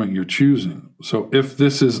instrument you're choosing. So if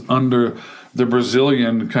this is under the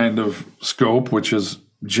Brazilian kind of scope, which is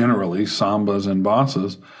generally sambas and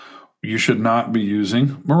bossas, you should not be using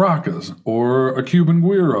maracas or a Cuban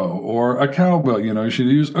guiro or a cowbell. You should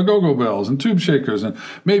use go-go bells and tube shakers and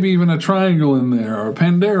maybe even a triangle in there, or a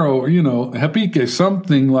pandero, or, repique,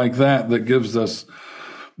 something like that gives us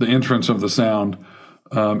the entrance of the sound.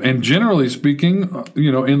 And generally speaking,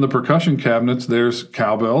 in the percussion cabinets, there's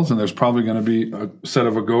cowbells, and there's probably going to be a set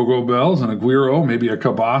of go-go bells and a guiro, maybe a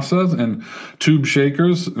cabasa, and tube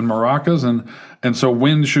shakers and maracas. And so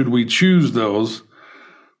when should we choose those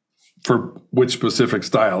for which specific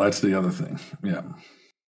style? That's the other thing. Yeah.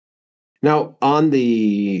 Now, on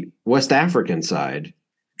the West African side,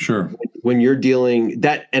 sure, when you're dealing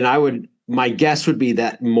that, and my guess would be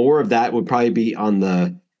that more of that would probably be on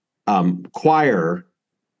the choir.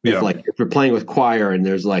 If you're playing with choir and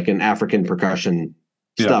there's like an African percussion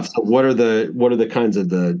stuff. So what are the kinds of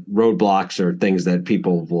the roadblocks or things that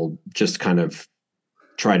people will just kind of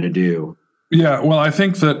try to do? Yeah, well, I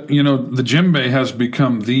think that, the djembe has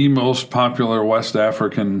become the most popular West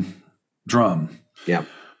African drum. Yeah.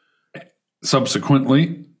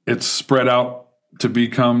 Subsequently, it's spread out to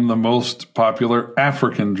become the most popular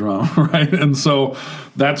African drum, right? And so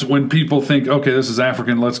that's when people think, okay, this is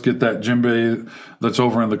African, let's get that djembe that's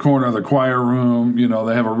over in the corner of the choir room.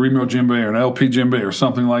 They have a Remo djembe or an LP djembe or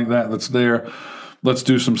something like that that's there. Let's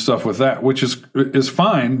do some stuff with that, which is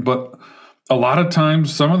fine, but a lot of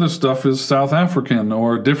times some of the stuff is South African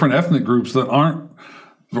or different ethnic groups that aren't,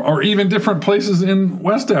 or even different places in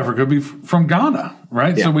West Africa, be from Ghana,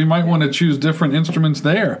 right? Yeah. So we might want to choose different instruments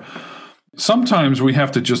there. Sometimes we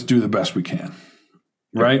have to just do the best we can.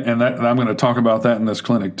 right? And I'm going to talk about that in this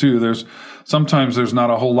clinic too. Sometimes there's not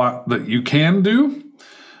a whole lot that you can do,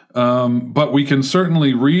 but we can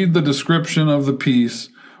certainly read the description of the piece.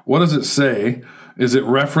 What does it say? Is it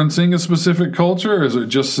referencing a specific culture, or is it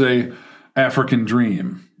just say African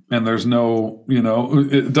Dream? And there's no,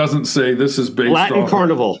 it doesn't say this is based Latin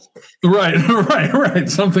Carnival. Right.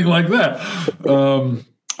 Something like that.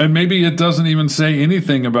 And maybe it doesn't even say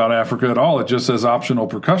anything about Africa at all. It just says optional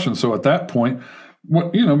percussion. So at that point,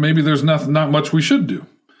 maybe there's not much we should do.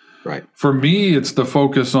 Right. For me, it's the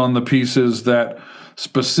focus on the pieces that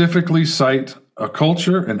specifically cite a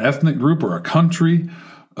culture, an ethnic group, or a country,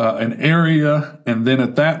 an area, and then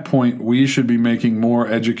at that point, we should be making more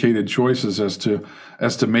educated choices as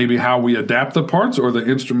to maybe how we adapt the parts or the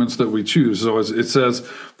instruments that we choose. So as it says,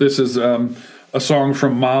 this is a song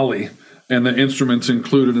from Mali, and the instruments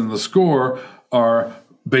included in the score are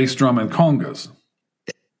bass drum and congas.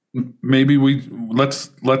 Maybe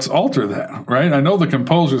let's alter that, right? I know the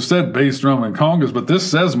composer said bass drum and congas, but this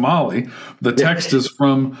says Mali. The text is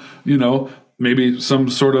from, maybe some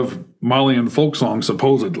sort of Malian folk song,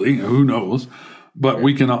 supposedly. Who knows? But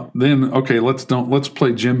we can then, let's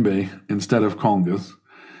play djembe instead of congas.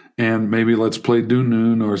 And maybe let's play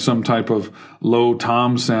dunun or some type of low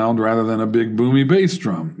tom sound rather than a big boomy bass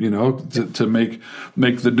drum, to make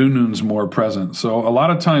the dununs more present. So a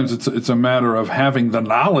lot of times it's a matter of having the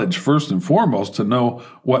knowledge first and foremost to know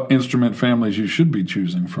what instrument families you should be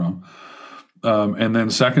choosing from. And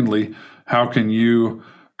then secondly, how can you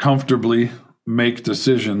comfortably make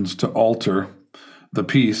decisions to alter the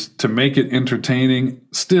piece to make it entertaining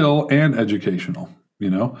still and educational?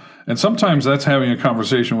 And sometimes that's having a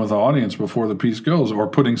conversation with the audience before the piece goes, or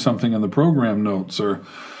putting something in the program notes, or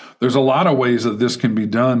there's a lot of ways that this can be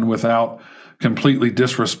done without completely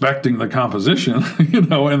disrespecting the composition,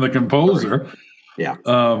 and the composer. Yeah.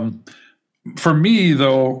 For me,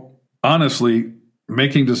 though, honestly,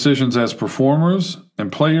 making decisions as performers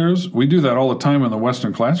and players, we do that all the time in the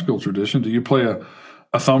Western classical tradition. Do you play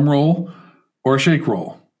a thumb roll or a shake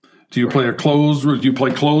roll? Do you play do you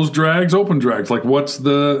play closed drags, open drags? Like what's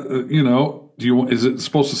the, is it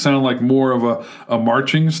supposed to sound like more of a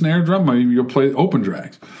marching snare drum? Maybe you'll play open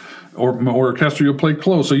drags. Or orchestra, you'll play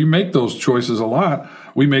closed. So you make those choices a lot.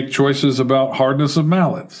 We make choices about hardness of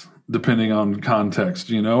mallets, depending on context,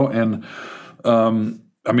 and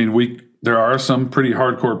there are some pretty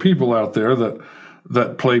hardcore people out there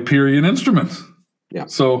that play period instruments. Yeah.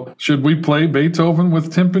 So should we play Beethoven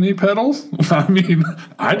with timpani pedals?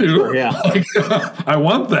 I do. Sure, yeah. I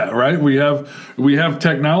want that, right? We have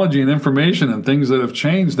technology and information and things that have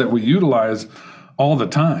changed that we utilize all the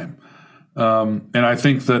time. And I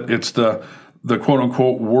think that it's the quote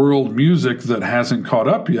unquote world music that hasn't caught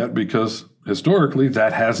up yet because historically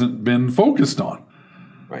that hasn't been focused on.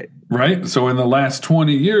 Right. So in the last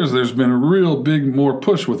 20 years, there's been a real big more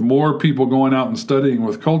push with more people going out and studying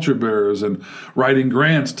with culture bearers and writing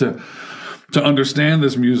grants to understand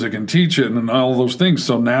this music and teach it and all those things.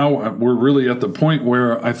 So now we're really at the point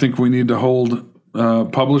where I think we need to hold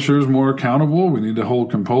publishers more accountable. We need to hold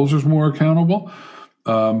composers more accountable.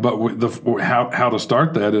 But how to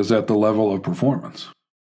start that is at the level of performance.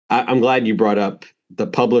 I'm glad you brought up the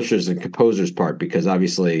publishers and composers part, because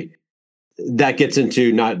obviously that gets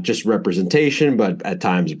into not just representation, but at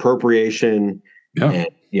times appropriation, and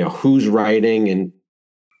who's writing. And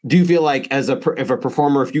do you feel like if a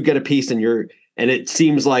performer, if you get a piece and it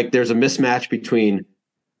seems like there's a mismatch between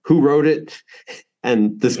who wrote it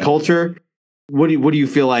and this culture, what do you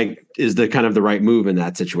feel like is the kind of the right move in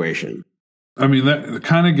that situation? That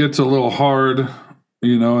kind of gets a little hard,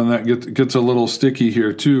 and that gets a little sticky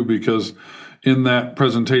here too, because in that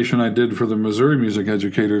presentation I did for the Missouri Music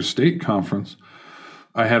Educators State Conference,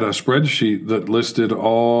 I had a spreadsheet that listed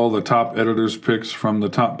all the top editors' picks from the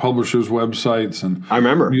top publishers' websites and I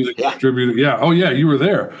remember music distributor. Yeah. Oh yeah, you were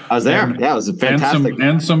there. I was there. It was fantastic.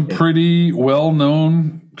 And some pretty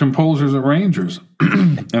well-known composers and arrangers.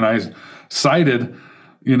 And I cited,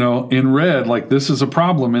 in red, like, this is a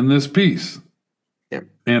problem in this piece.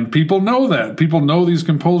 And people know that. People know these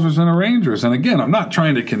composers and arrangers. And again, I'm not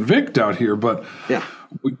trying to convict out here, but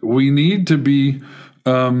we need to be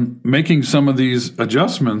making some of these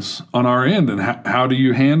adjustments on our end. And how do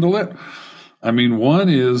you handle it? One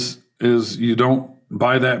is you don't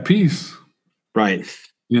buy that piece. Right.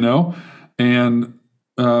 And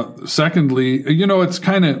secondly, it's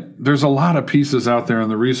there's a lot of pieces out there in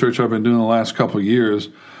the research I've been doing the last couple of years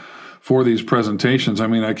for these presentations.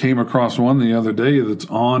 I came across one the other day that's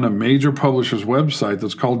on a major publisher's website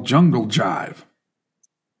that's called Jungle Jive.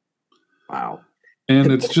 Wow.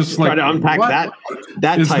 And it's just like, try to unpack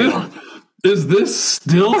that title. is this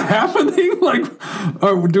still happening? Like,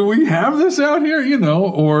 do we have this out here?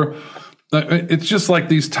 Or it's just like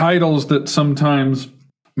these titles that sometimes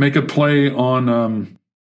make a play on.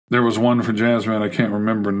 There was one for jazz band, I can't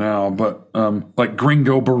remember now, but like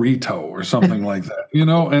Gringo Burrito or something like that,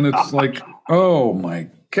 and it's like, oh my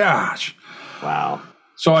gosh. Wow.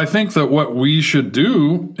 So I think that what we should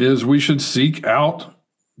do is we should seek out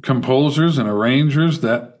composers and arrangers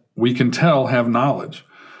that we can tell have knowledge.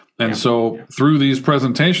 And so through these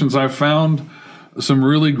presentations, I've found some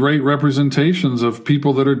really great representations of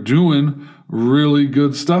people that are doing really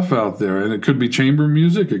good stuff out there. And it could be chamber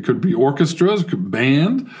music, it could be orchestras, it could be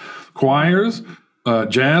band, choirs,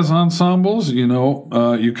 jazz ensembles.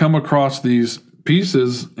 You come across these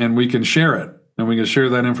pieces and we can share it. And we can share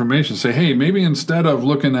that information. Say, hey, maybe instead of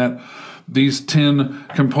looking at these 10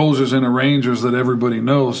 composers and arrangers that everybody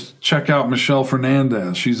knows, check out Michelle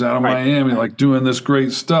Fernandez. She's out of Miami, like doing this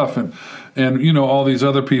great stuff, and all these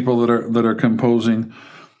other people that are composing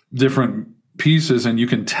different pieces, and you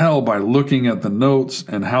can tell by looking at the notes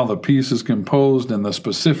and how the piece is composed and the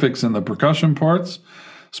specifics and the percussion parts,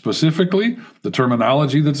 specifically the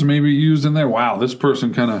terminology that's maybe used in there. Wow, this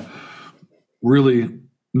person kind of really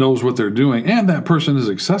knows what they're doing, and that person is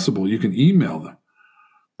accessible. You can email them,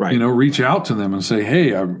 reach out to them and say,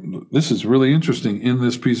 hey, this is really interesting in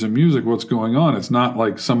this piece of music. What's going on? It's not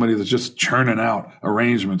like somebody that's just churning out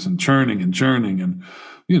arrangements and churning and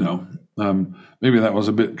maybe that was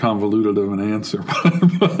a bit convoluted of an answer,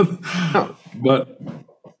 but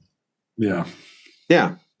yeah.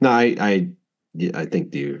 Yeah. No, I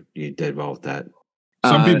think you did well with that.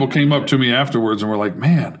 Some people came up to me afterwards and were like,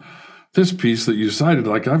 man, this piece that you cited,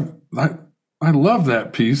 like I love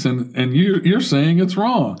that piece, and you're saying it's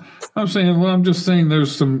wrong. I'm saying, well, I'm just saying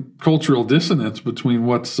there's some cultural dissonance between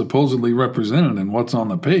what's supposedly represented and what's on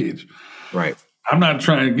the page. Right. I'm not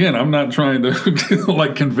trying to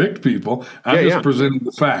like convict people. I'm just presenting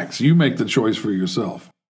the facts. You make the choice for yourself.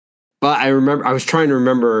 But I was trying to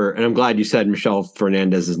remember, and I'm glad you said Michelle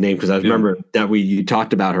Fernandez's name, because I remember that you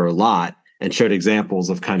talked about her a lot and showed examples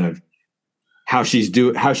of kind of how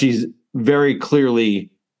she's very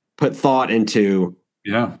clearly put thought into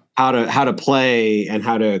how to play and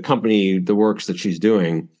how to accompany the works that she's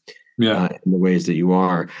doing in the ways that you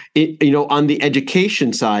are. On the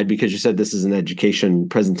education side, because you said this is an education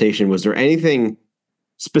presentation, was there anything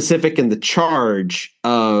specific in the charge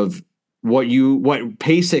of what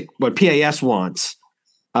PAS wants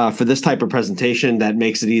for this type of presentation that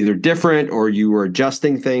makes it either different, or you were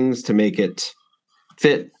adjusting things to make it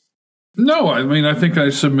fit? No, I mean, I think I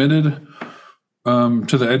submitted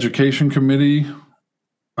to the education committee.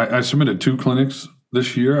 I submitted 2 clinics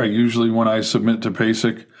this year. I usually, when I submit to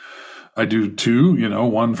PASIC, I do 2,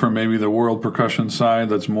 one for maybe the world percussion side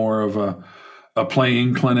that's more of a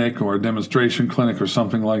playing clinic or a demonstration clinic or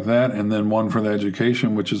something like that, and then one for the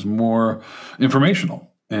education, which is more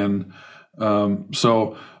informational. And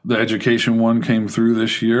so the education one came through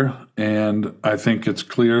this year, and I think it's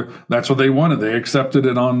clear that's what they wanted. They accepted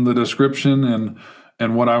it on the description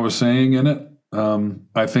and what I was saying in it.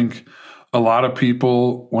 I think a lot of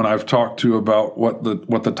people, when I've talked to about what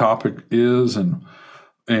the topic is,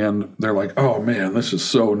 and they're like, oh man, this is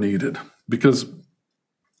so needed, because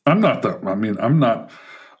I'm not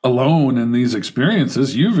alone in these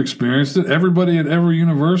experiences. You've experienced it. Everybody at every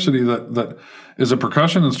university that is a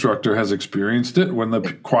percussion instructor has experienced it. When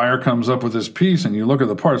the choir comes up with this piece and you look at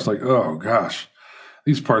the parts, like, oh gosh,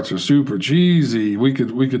 these parts are super cheesy. We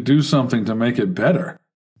could do something to make it better.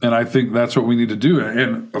 And I think that's what we need to do.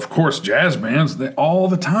 And of course, jazz bands, they all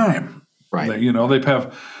the time, right? They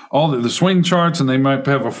have all the swing charts, and they might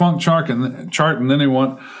have a funk chart, and then they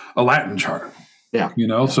want a Latin chart. Yeah.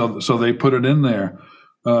 So they put it in there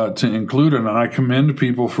to include it. And I commend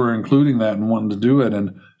people for including that and wanting to do it.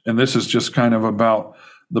 And this is just kind of about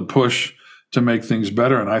the push to make things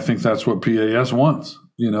better. And I think that's what PAS wants.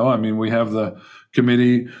 I mean, we have the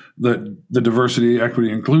committee, the Diversity,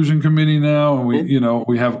 Equity, Inclusion Committee now, and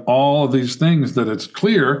we have all of these things that it's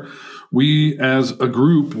clear we as a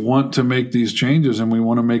group want to make these changes, and we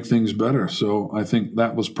want to make things better. So I think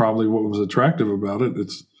that was probably what was attractive about it.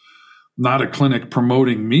 It's not a clinic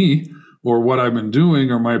promoting me or what I've been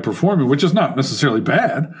doing or my performing, which is not necessarily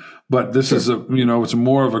bad, but this is it's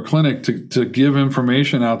more of a clinic to give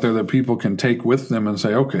information out there that people can take with them and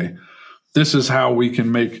say, okay, this is how we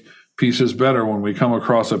can make pieces better. When we come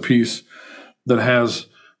across a piece that has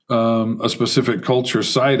a specific culture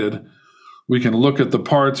cited, we can look at the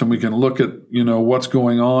parts, and we can look at, what's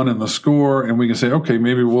going on in the score, and we can say, okay,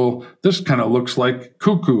 maybe this kind of looks like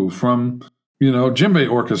Cuckoo from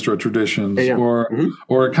djembe orchestra traditions,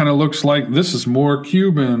 or it kind of looks like this is more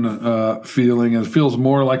Cuban feeling and feels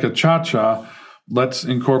more like a cha-cha. Let's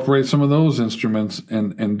incorporate some of those instruments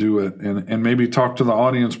and do it, and maybe talk to the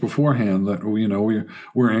audience beforehand that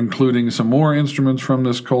we're including some more instruments from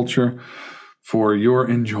this culture for your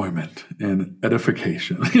enjoyment and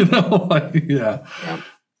edification.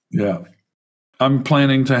 Yeah. I'm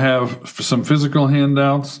planning to have some physical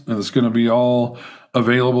handouts, and it's going to be all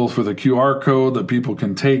available for the QR code that people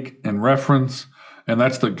can take and reference. And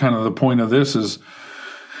that's the kind of the point of this is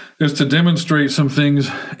to demonstrate some things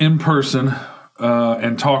in person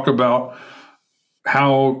and talk about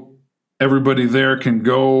how everybody there can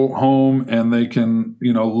go home and they can,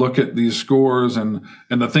 look at these scores and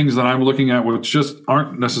the things that I'm looking at, which just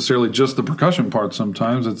aren't necessarily just the percussion part.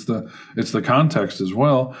 Sometimes it's the context as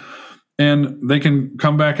well. And they can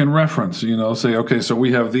come back and reference, say, okay, so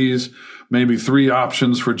we have these maybe 3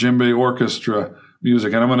 options for djembe orchestra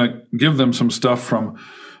music. And I'm going to give them some stuff from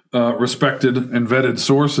respected and vetted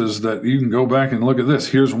sources that you can go back and look at this.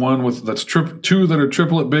 Here's one that's 2 that are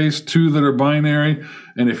triplet based, 2 that are binary.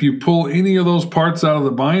 And if you pull any of those parts out of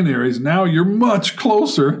the binaries, now you're much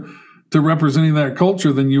closer to representing that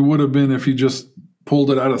culture than you would have been if you just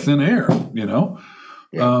pulled it out of thin air,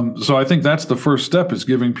 Yeah. So I think that's the first step, is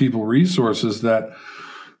giving people resources that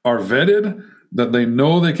are vetted, that they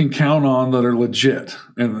know they can count on, that are legit.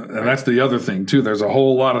 And that's the other thing, too. There's a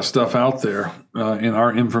whole lot of stuff out there in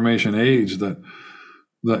our information age that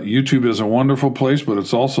YouTube is a wonderful place, but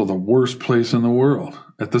it's also the worst place in the world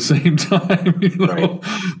at the same time. Right.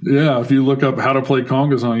 Yeah, if you look up how to play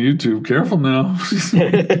congas on YouTube, careful now.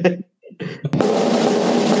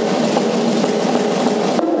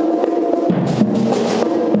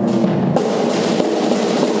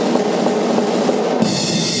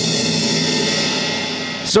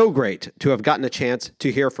 So great to have gotten a chance to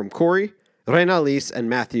hear from Corey, Reina-Lise, and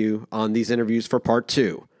Matthew on these interviews for part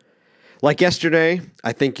 2. Like yesterday,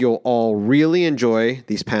 I think you'll all really enjoy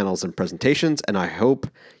these panels and presentations, and I hope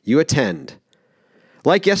you attend.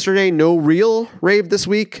 Like yesterday, no real rave this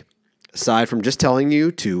week, aside from just telling you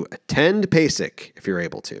to attend PASIC if you're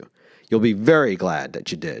able to. You'll be very glad that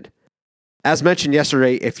you did. As mentioned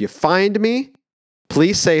yesterday, if you find me,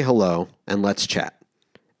 please say hello and let's chat.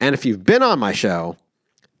 And if you've been on my show,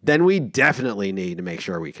 then we definitely need to make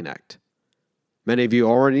sure we connect. Many of you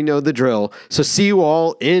already know the drill, so see you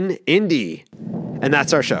all in Indy. And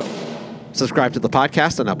that's our show. Subscribe to the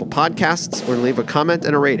podcast on Apple Podcasts or leave a comment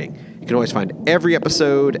and a rating. You can always find every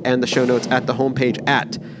episode and the show notes at the homepage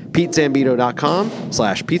at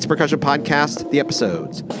PeteZambito.com/Pete's Percussion Podcast, the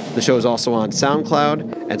episodes. The show is also on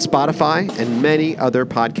SoundCloud and Spotify and many other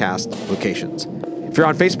podcast locations. If you're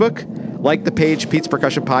on Facebook, like the page Pete's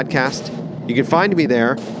Percussion Podcast. You can find me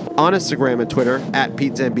there on Instagram and Twitter at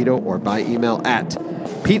Pete Zambito or by email at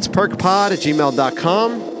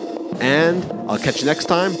petesperkpod@gmail.com. And I'll catch you next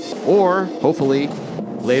time, or hopefully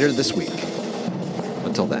later this week.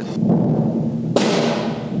 Until then.